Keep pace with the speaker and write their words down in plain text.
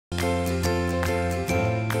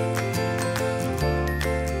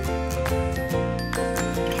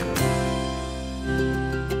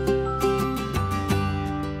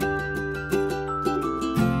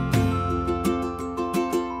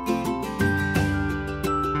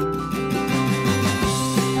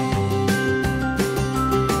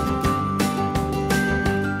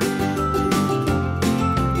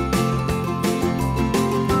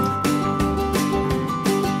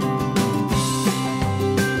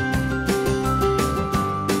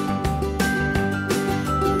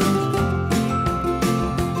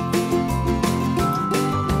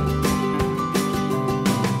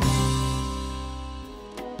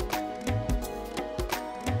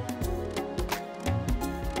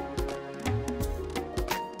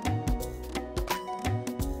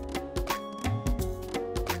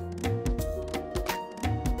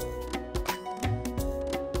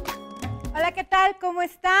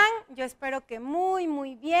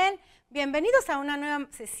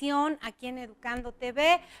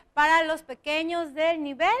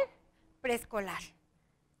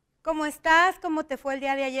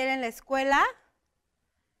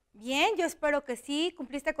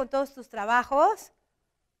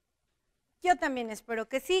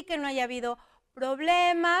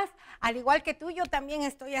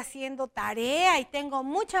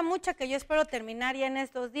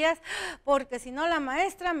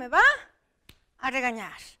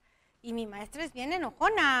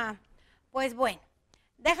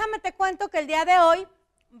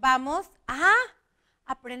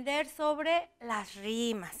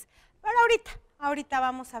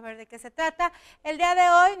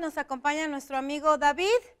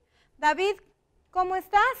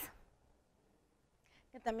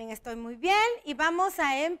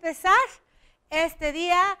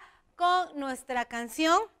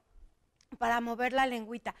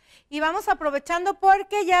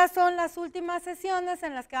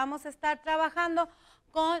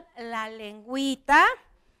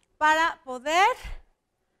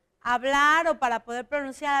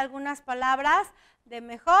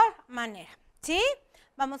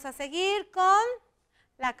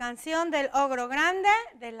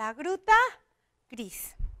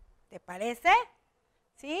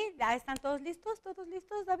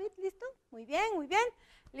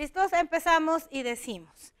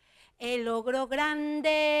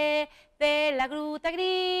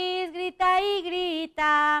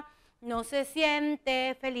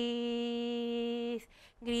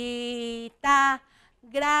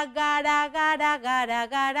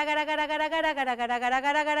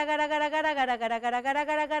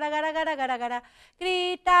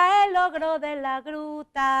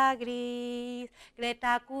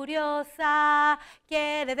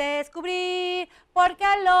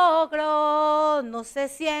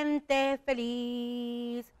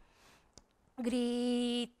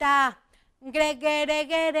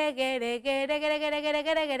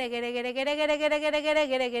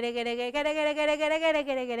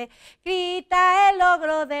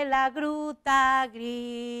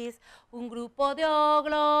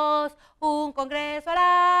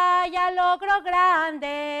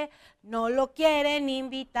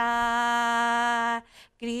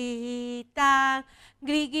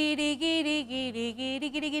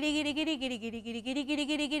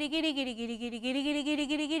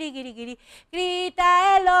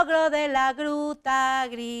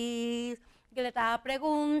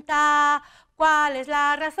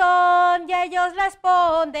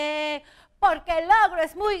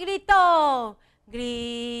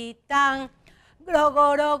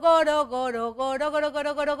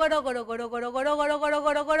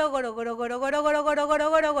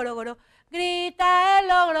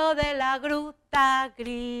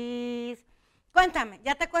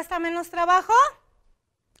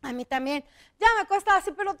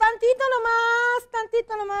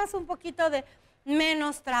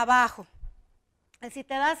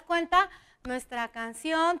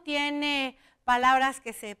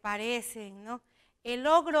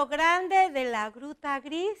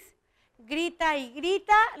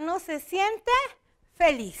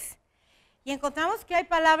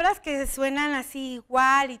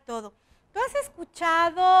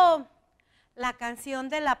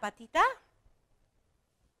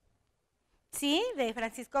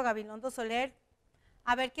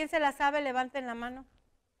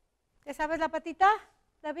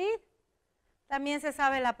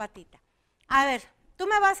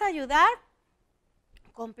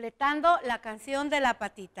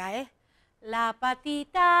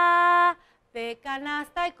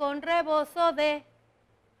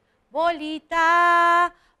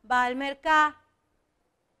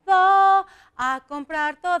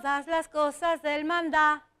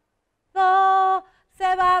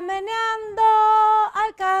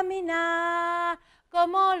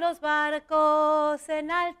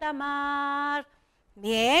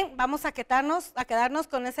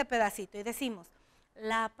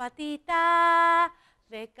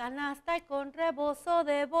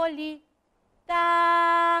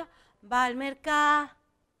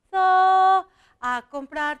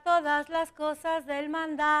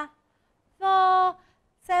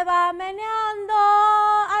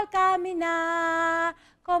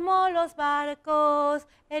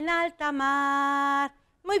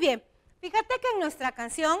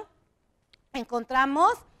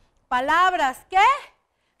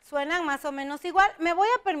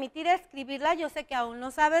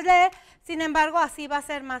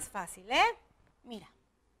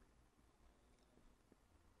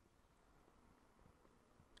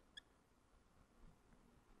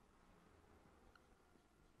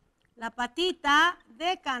la patita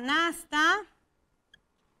de canasta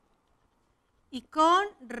y con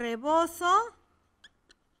rebozo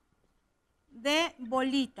de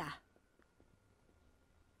bolita.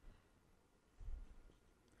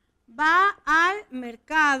 Va al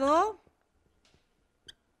mercado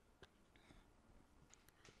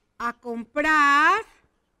a comprar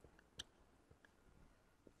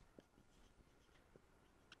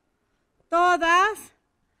todas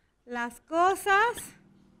las cosas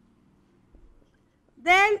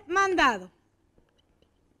del mandado.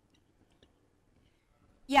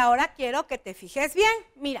 Y ahora quiero que te fijes bien.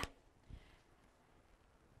 Mira,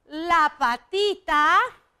 la patita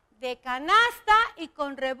de canasta y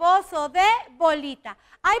con rebozo de bolita.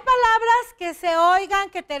 ¿Hay palabras que se oigan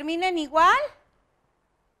que terminen igual?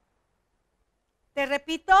 Te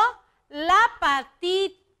repito, la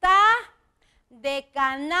patita de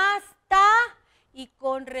canasta y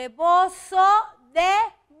con rebozo de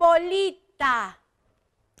bolita.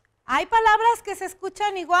 ¿Hay palabras que se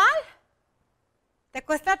escuchan igual? ¿Te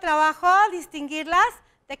cuesta trabajo distinguirlas?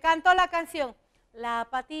 Te canto la canción. La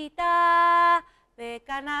patita de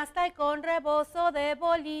canasta y con rebozo de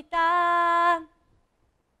bolita.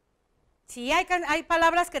 Sí, hay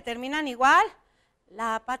palabras que terminan igual.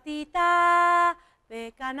 La patita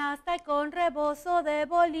de canasta y con rebozo de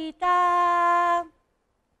bolita.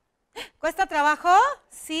 ¿Cuesta trabajo?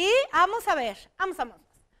 Sí, vamos a ver. Vamos.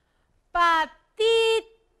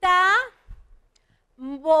 Patita,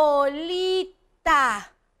 bolita.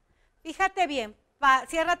 Fíjate bien.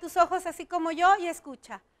 Cierra tus ojos así como yo y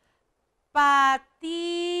escucha. Patita,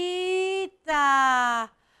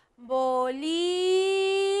 bolita.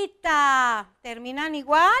 ¿Terminan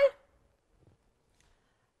igual?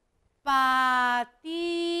 Patita.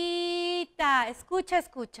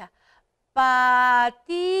 Escucha.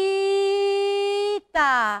 Patita,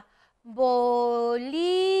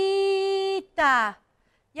 bolita.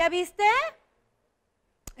 ¿Ya viste?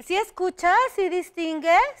 ¿Sí escuchas? ¿Sí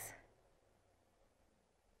distingues?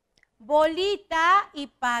 Bolita y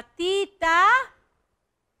patita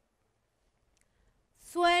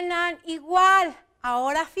suenan igual.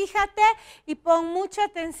 Ahora fíjate y pon mucha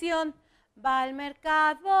atención. Va al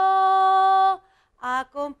mercado a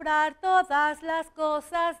comprar todas las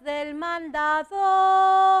cosas del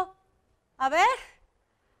mandado. A ver,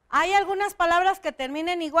 ¿hay algunas palabras que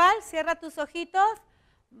terminen igual? Cierra tus ojitos.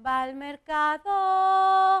 Va al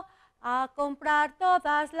mercado a comprar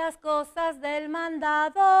todas las cosas del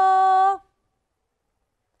mandado.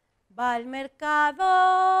 Va al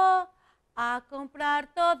mercado a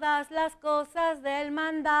comprar todas las cosas del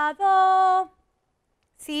mandado.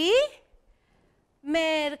 ¿Sí?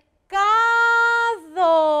 Mercado,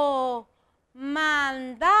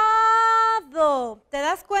 mandado. ¿Te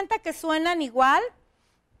das cuenta que suenan igual?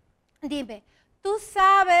 Dime, ¿tú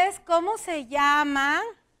sabes cómo se llaman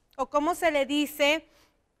o cómo se le dice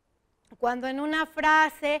cuando en una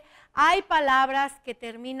frase hay palabras que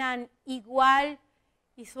terminan igual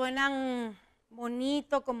y suenan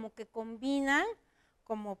bonito, como que combinan,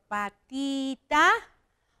 como patita,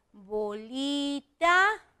 bolita,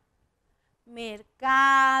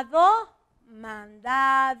 mercado,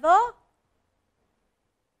 mandado?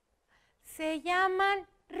 Se llaman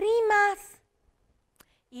rimas.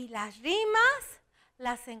 Y las rimas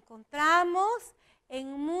las encontramos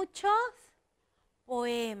en muchos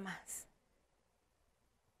poemas.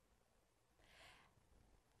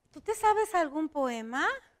 ¿Tú te sabes algún poema?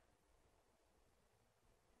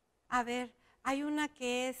 A ver, hay una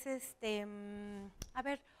que es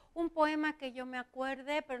un poema que yo me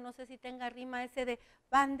acuerde, pero no sé si tenga rima, ese de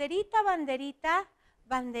banderita, banderita,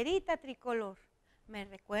 banderita tricolor. Me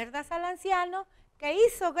recuerdas al anciano que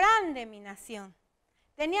hizo grande mi nación.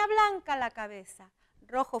 Tenía blanca la cabeza,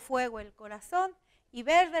 rojo fuego el corazón y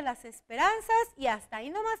verde las esperanzas, y hasta ahí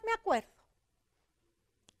nomás me acuerdo.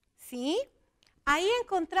 ¿Sí? Ahí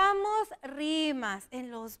encontramos rimas en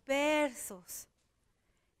los versos.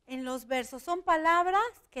 En los versos son palabras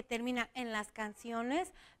que terminan en las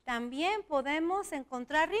canciones. También podemos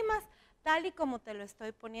encontrar rimas, tal y como te lo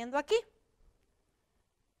estoy poniendo aquí.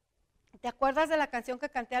 ¿Te acuerdas de la canción que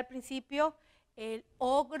canté al principio? El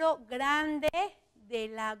ogro grande de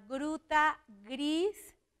la gruta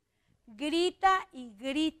gris grita y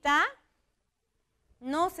grita,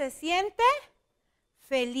 no se siente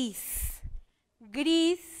feliz.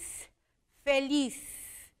 Gris, feliz.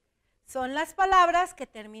 Son las palabras que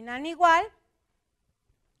terminan igual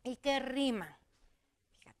y que riman.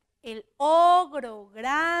 Fíjate, el ogro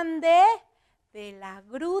grande de la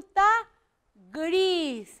gruta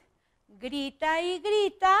gris grita y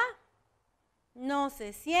grita, no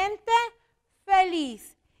se siente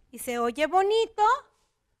feliz. Y se oye bonito.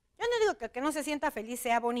 Yo no digo que el que no se sienta feliz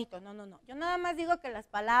sea bonito, no, no, no. Yo nada más digo que las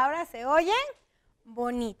palabras se oyen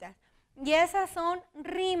bonitas. Y esas son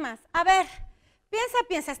rimas. A ver,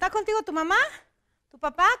 piensa, ¿está contigo tu mamá? ¿Tu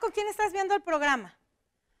papá? ¿Con quién estás viendo el programa?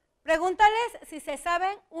 Pregúntales si se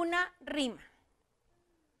saben una rima.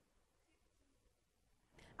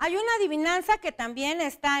 Hay una adivinanza que también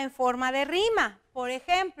está en forma de rima. Por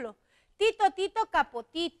ejemplo, Tito, Tito,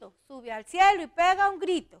 Capotito, sube al cielo y pega un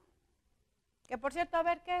grito. Que por cierto, a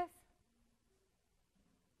ver qué es.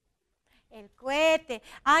 El cohete.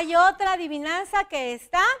 Hay otra adivinanza que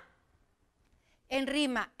está en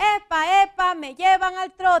rima. Epa, epa, me llevan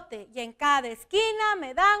al trote y en cada esquina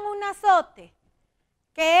me dan un azote.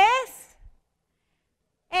 ¿Qué es?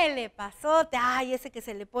 El epazote. Ay, ese que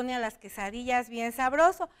se le pone a las quesadillas bien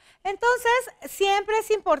sabroso. Entonces, siempre es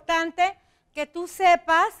importante que tú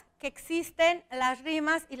sepas que existen las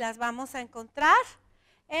rimas y las vamos a encontrar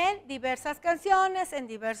en diversas canciones, en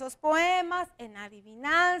diversos poemas, en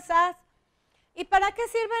adivinanzas. ¿Y para qué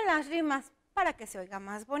sirven las rimas? Para que se oiga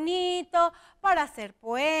más bonito, para hacer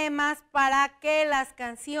poemas, para que las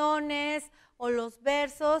canciones o los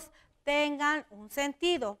versos tengan un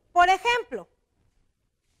sentido. Por ejemplo,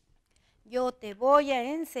 yo te voy a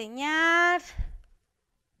enseñar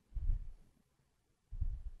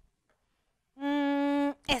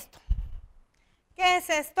esto. ¿Qué es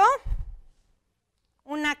esto?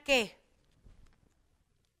 ¿Una qué?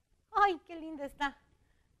 ¡Ay, qué linda está!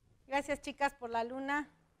 Gracias, chicas, por la luna.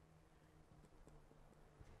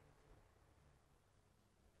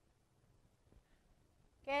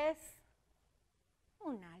 ¿Qué es?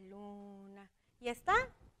 Una luna. ¿Y está?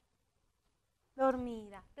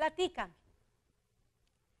 Dormida. Platícame.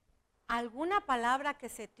 ¿Alguna palabra que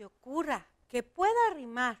se te ocurra que pueda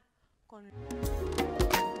rimar con...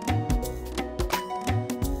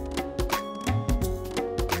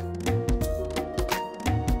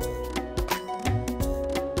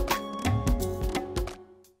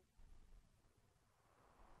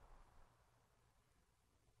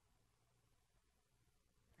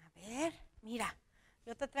 Mira,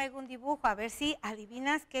 yo te traigo un dibujo, a ver si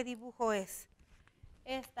adivinas qué dibujo es.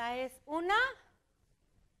 Esta es una,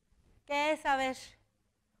 ¿qué es? A ver,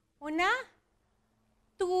 una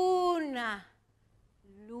tuna,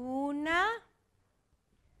 luna,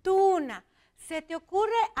 tuna. ¿Se te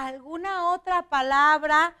ocurre alguna otra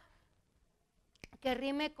palabra que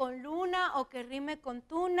rime con luna o que rime con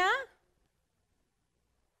tuna?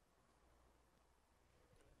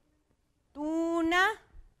 Tuna.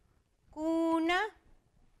 Cuna.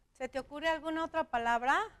 ¿Se te ocurre alguna otra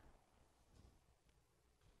palabra?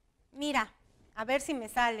 Mira, a ver si me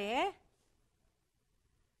sale, ¿eh?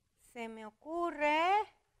 Se me ocurre...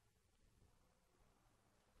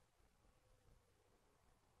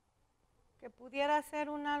 que pudiera ser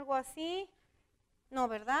un algo así. No,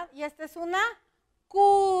 ¿verdad? Y esta es una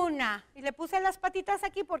cuna. Y le puse las patitas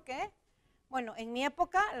aquí, ¿por qué? Bueno, en mi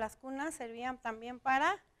época las cunas servían también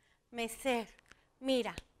para mecer.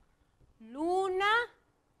 Mira. Luna,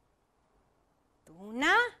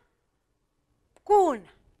 tuna,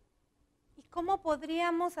 cuna. ¿Y cómo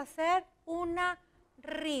podríamos hacer una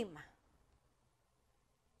rima?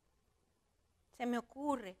 Se me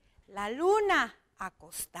ocurre, la luna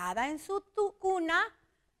acostada en su cuna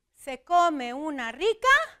se come una rica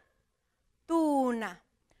tuna.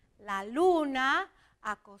 La luna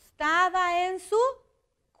acostada en su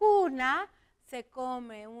cuna se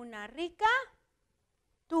come una rica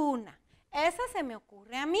tuna. Esa se me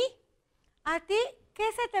ocurre a mí. ¿A ti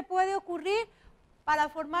qué se te puede ocurrir para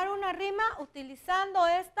formar una rima utilizando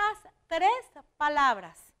estas tres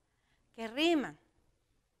palabras que riman?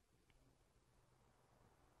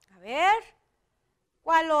 A ver,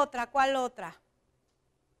 ¿cuál otra? ¿Cuál otra?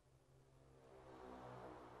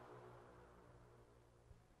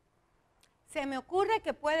 Se me ocurre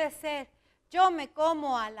que puede ser, yo me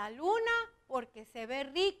como a la luna porque se ve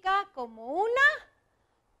rica como una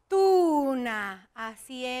tuna,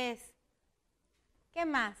 así es. ¿Qué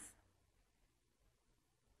más?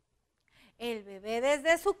 El bebé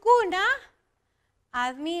desde su cuna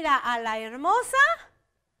admira a la hermosa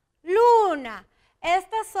luna.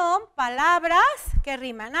 Estas son palabras que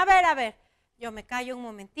riman. A ver, yo me callo un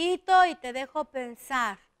momentito y te dejo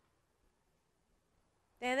pensar.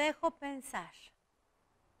 Te dejo pensar.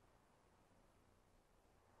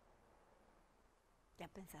 ¿Ya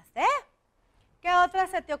pensaste? ¿Qué otra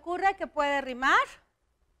se te ocurre que puede rimar?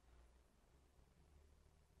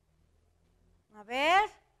 A ver.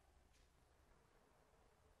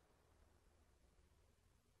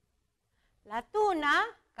 La tuna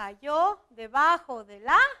cayó debajo de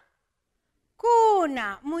la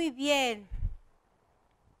cuna. Muy bien.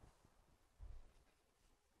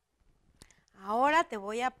 Ahora te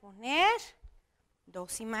voy a poner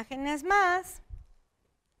 2 imágenes más.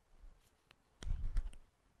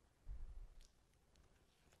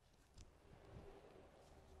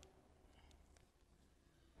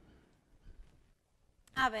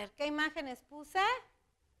 A ver, ¿qué imágenes puse?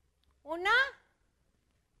 Una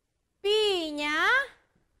piña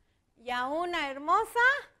y a una hermosa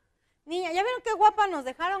niña. ¿Ya vieron qué guapa nos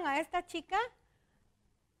dejaron a esta chica?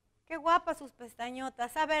 Qué guapa sus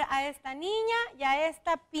pestañotas. A ver, a esta niña y a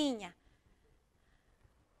esta piña.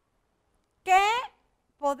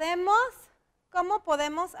 ¿Cómo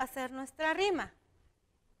podemos hacer nuestra rima?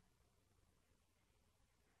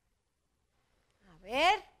 A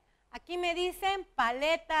ver, aquí me dicen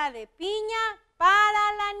paleta de piña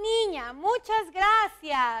para la niña. Muchas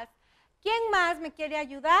gracias. ¿Quién más me quiere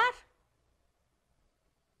ayudar?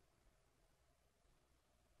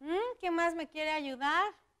 ¿Quién más me quiere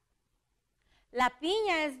ayudar? La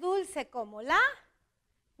piña es dulce como la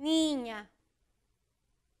niña.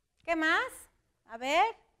 ¿Qué más? A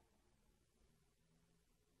ver.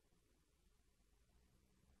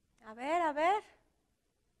 A ver, a ver.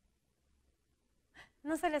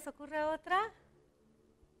 ¿No se les ocurre otra?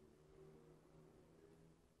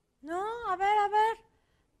 No, a ver, a ver.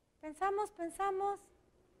 Pensamos.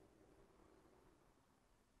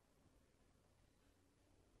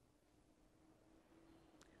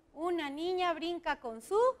 Una niña brinca con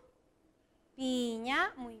su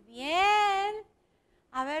piña. Muy bien.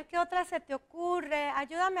 A ver, ¿qué otra se te ocurre?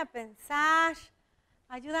 Ayúdame a pensar.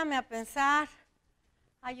 Ayúdenme a pensar.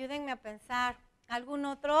 ¿Algún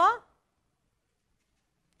otro?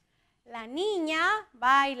 La niña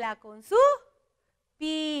baila con su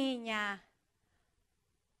piña.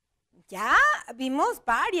 Ya vimos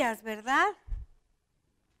varias, ¿verdad?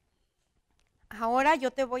 Ahora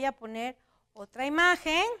yo te voy a poner otra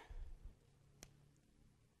imagen,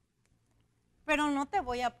 pero no te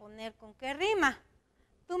voy a poner con qué rima.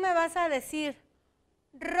 Tú me vas a decir,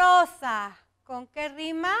 rosa, ¿con qué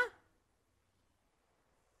rima?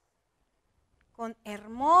 Con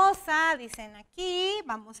hermosa, dicen aquí.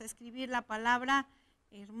 Vamos a escribir la palabra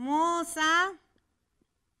hermosa,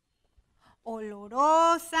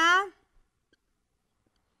 olorosa.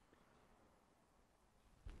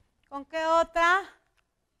 ¿Con qué otra?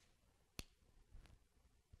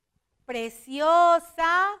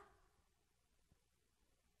 Preciosa.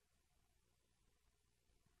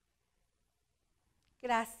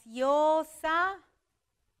 Graciosa.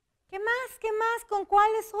 ¿Qué más? ¿Con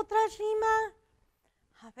cuáles otras rimas?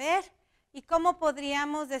 A ver, ¿y cómo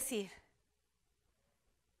podríamos decir?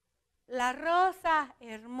 La rosa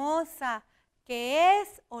hermosa que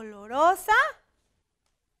es olorosa,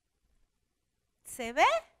 se ve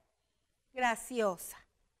graciosa.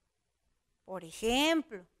 Por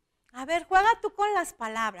ejemplo, a ver, juega tú con las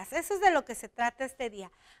palabras. Eso es de lo que se trata este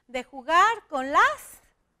día, de jugar con las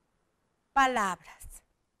palabras.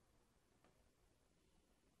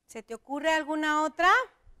 ¿Se te ocurre alguna otra?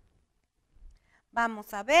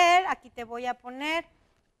 Vamos a ver, aquí te voy a poner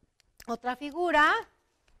otra figura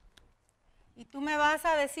y tú me vas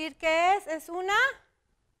a decir qué es. Es una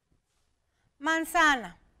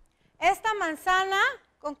manzana. Esta manzana,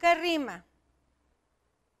 ¿con qué rima?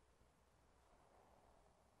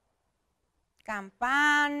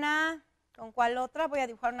 Campana. ¿Con cuál otra? Voy a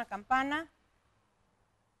dibujar una campana.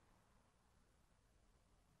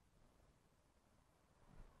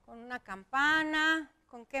 Con una campana.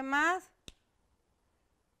 ¿Con qué más?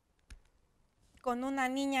 Con una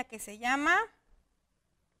niña que se llama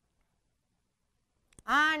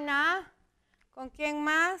Ana. ¿Con quién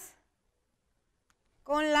más?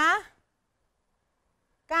 Con la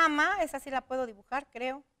cama. Esa sí la puedo dibujar,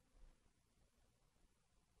 creo.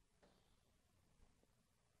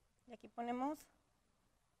 Y aquí ponemos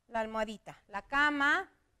la almohadita. La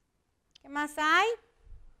cama. ¿Qué más hay?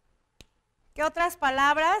 ¿Qué otras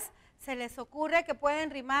palabras se les ocurre que pueden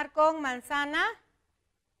rimar con manzana?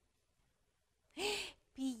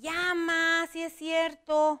 Pijama, sí es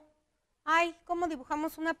cierto. Ay, ¿cómo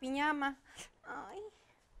dibujamos una pijama? Ay,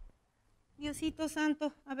 Diosito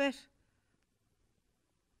santo, a ver.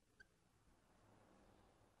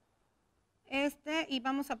 Y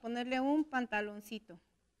vamos a ponerle un pantaloncito.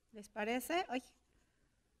 ¿Les parece? Ay.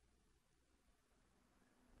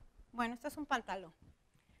 Bueno, este es un pantalón.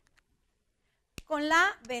 Con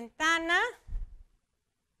la ventana.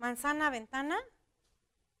 ¿Manzana, ventana?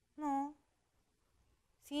 No.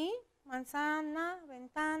 ¿Sí? Manzana,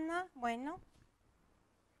 ventana, bueno.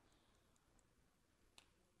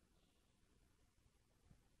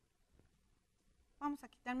 Vamos a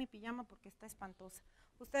quitar mi pijama porque está espantosa.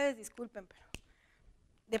 Ustedes disculpen, pero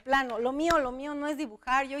de plano, lo mío no es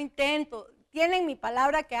dibujar, yo intento. tienen mi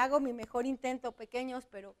palabra que hago mi mejor intento, pequeños,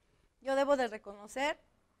 pero yo debo de reconocer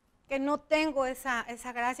que no tengo esa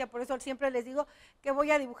gracia, por eso siempre les digo que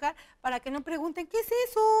voy a dibujar para que no pregunten, ¿qué es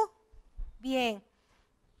eso? Bien,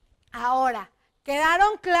 ahora,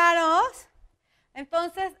 ¿quedaron claros?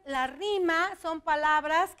 Entonces, la rima son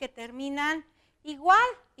palabras que terminan igual,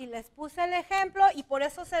 y les puse el ejemplo y por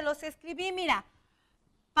eso se los escribí, mira,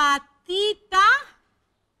 patita,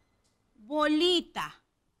 bolita,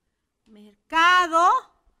 mercado,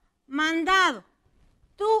 mandado.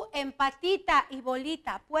 Tú en patita y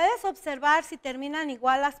bolita, ¿puedes observar si terminan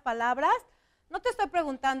igual las palabras? No te estoy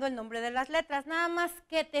preguntando el nombre de las letras, nada más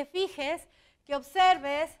que te fijes, que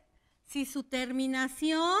observes si su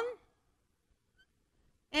terminación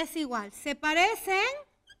es igual. ¿Se parecen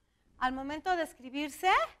al momento de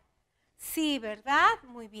escribirse? Sí, ¿verdad?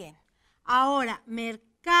 Muy bien. Ahora,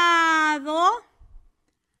 mercado,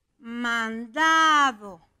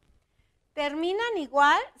 mandado. ¿Terminan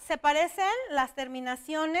igual? ¿Se parecen las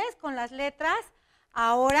terminaciones con las letras?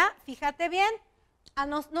 Ahora, fíjate bien,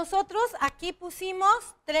 nosotros aquí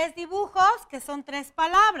pusimos 3 dibujos que son 3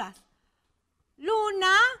 palabras.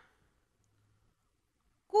 Luna,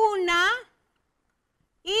 cuna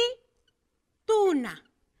y tuna.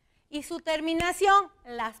 Y su terminación,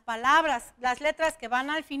 las palabras, las letras que van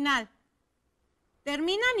al final,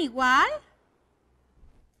 ¿terminan igual?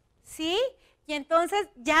 ¿Sí? Y entonces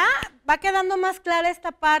ya va quedando más clara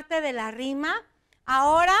esta parte de la rima.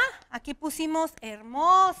 Ahora aquí pusimos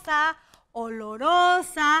hermosa,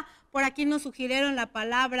 olorosa, por aquí nos sugirieron la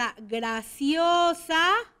palabra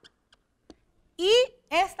graciosa. Y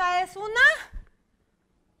esta es una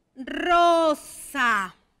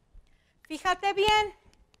rosa. Fíjate bien,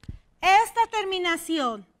 esta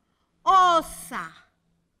terminación, osa,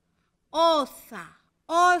 osa,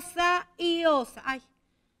 osa y osa. Ay,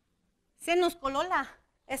 se nos coló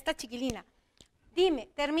esta chiquilina. Dime,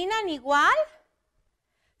 ¿terminan igual?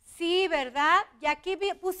 Sí, ¿verdad? Y aquí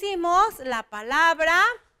pusimos la palabra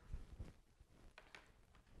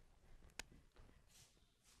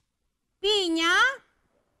piña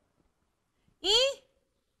y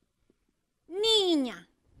niña.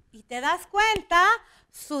 Y te das cuenta,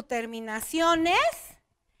 su terminación es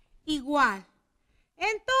igual.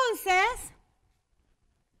 Entonces,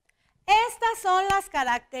 estas son las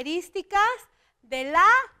características de la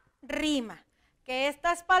rima, que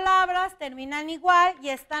estas palabras terminan igual y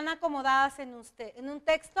están acomodadas en un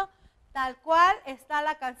texto tal cual está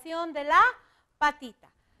la canción de la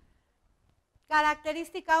patita.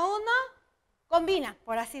 Característica 1, combina,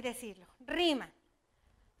 por así decirlo, riman.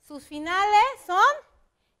 Sus finales son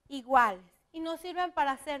iguales y nos sirven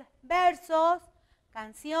para hacer versos,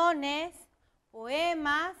 canciones,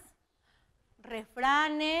 poemas,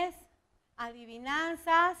 refranes,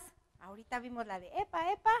 adivinanzas. Ahorita vimos la de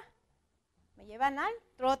epa, epa, me llevan al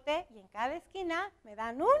trote y en cada esquina me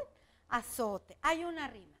dan un azote. Hay una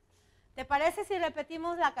rima. ¿Te parece si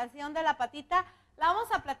repetimos la canción de la patita? La vamos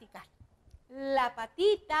a platicar. La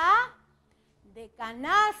patita de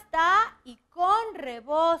canasta y con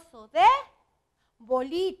rebozo de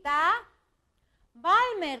bolita va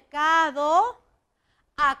al mercado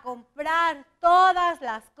a comprar todas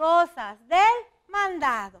las cosas del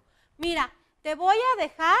mandado. Mira, te voy a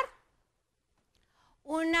dejar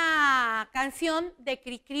una canción de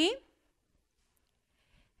Cricri.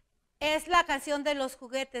 Es la canción de los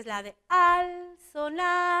juguetes, la de al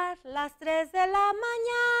sonar las 3 de la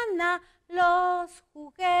mañana, los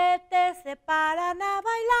juguetes se paran a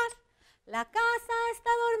bailar. La casa está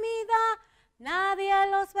dormida, nadie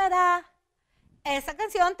los verá. Esa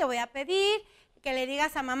canción te voy a pedir que le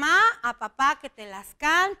digas a mamá, a papá que te las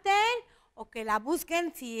canten o que la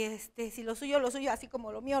busquen si lo suyo, así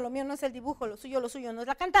como lo mío no es el dibujo, lo suyo no es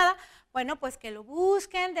la cantada. Bueno, pues que lo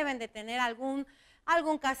busquen, deben de tener algún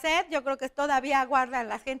cassette. Yo creo que todavía guardan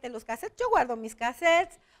la gente los cassettes. Yo guardo mis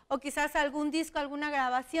cassettes o quizás algún disco, alguna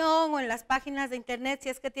grabación o en las páginas de internet si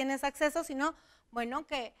es que tienes acceso. Si no, bueno,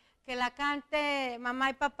 que la cante mamá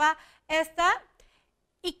y papá esta.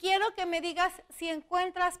 Y quiero que me digas si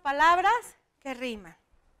encuentras palabras que riman.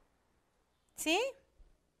 ¿Sí?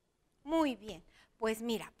 Muy bien. Pues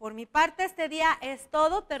mira, por mi parte este día es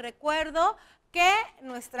todo. Te recuerdo que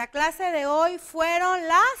nuestra clase de hoy fueron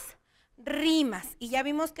las rimas. Y ya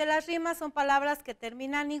vimos que las rimas son palabras que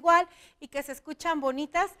terminan igual y que se escuchan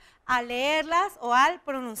bonitas al leerlas o al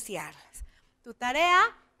pronunciarlas. Tu tarea,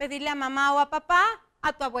 pedirle a mamá o a papá,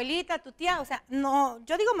 a tu abuelita, a tu tía, o sea, no,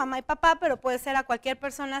 yo digo mamá y papá, pero puede ser a cualquier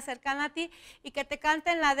persona cercana a ti y que te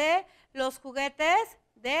canten la de los juguetes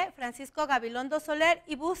de Francisco Gabilondo Soler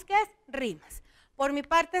y busques rimas. Por mi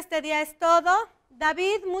parte este día es todo.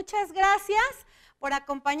 David, muchas gracias por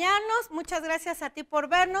acompañarnos. Muchas gracias a ti por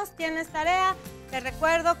vernos. Tienes tarea, te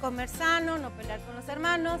recuerdo, comer sano, no pelear con los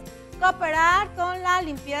hermanos, cooperar con la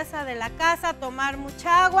limpieza de la casa, tomar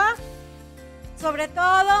mucha agua. Sobre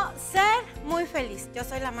todo, ser muy feliz. Yo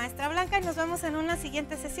soy la maestra Blanca y nos vemos en una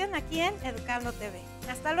siguiente sesión aquí en Educando TV.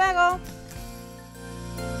 Hasta luego.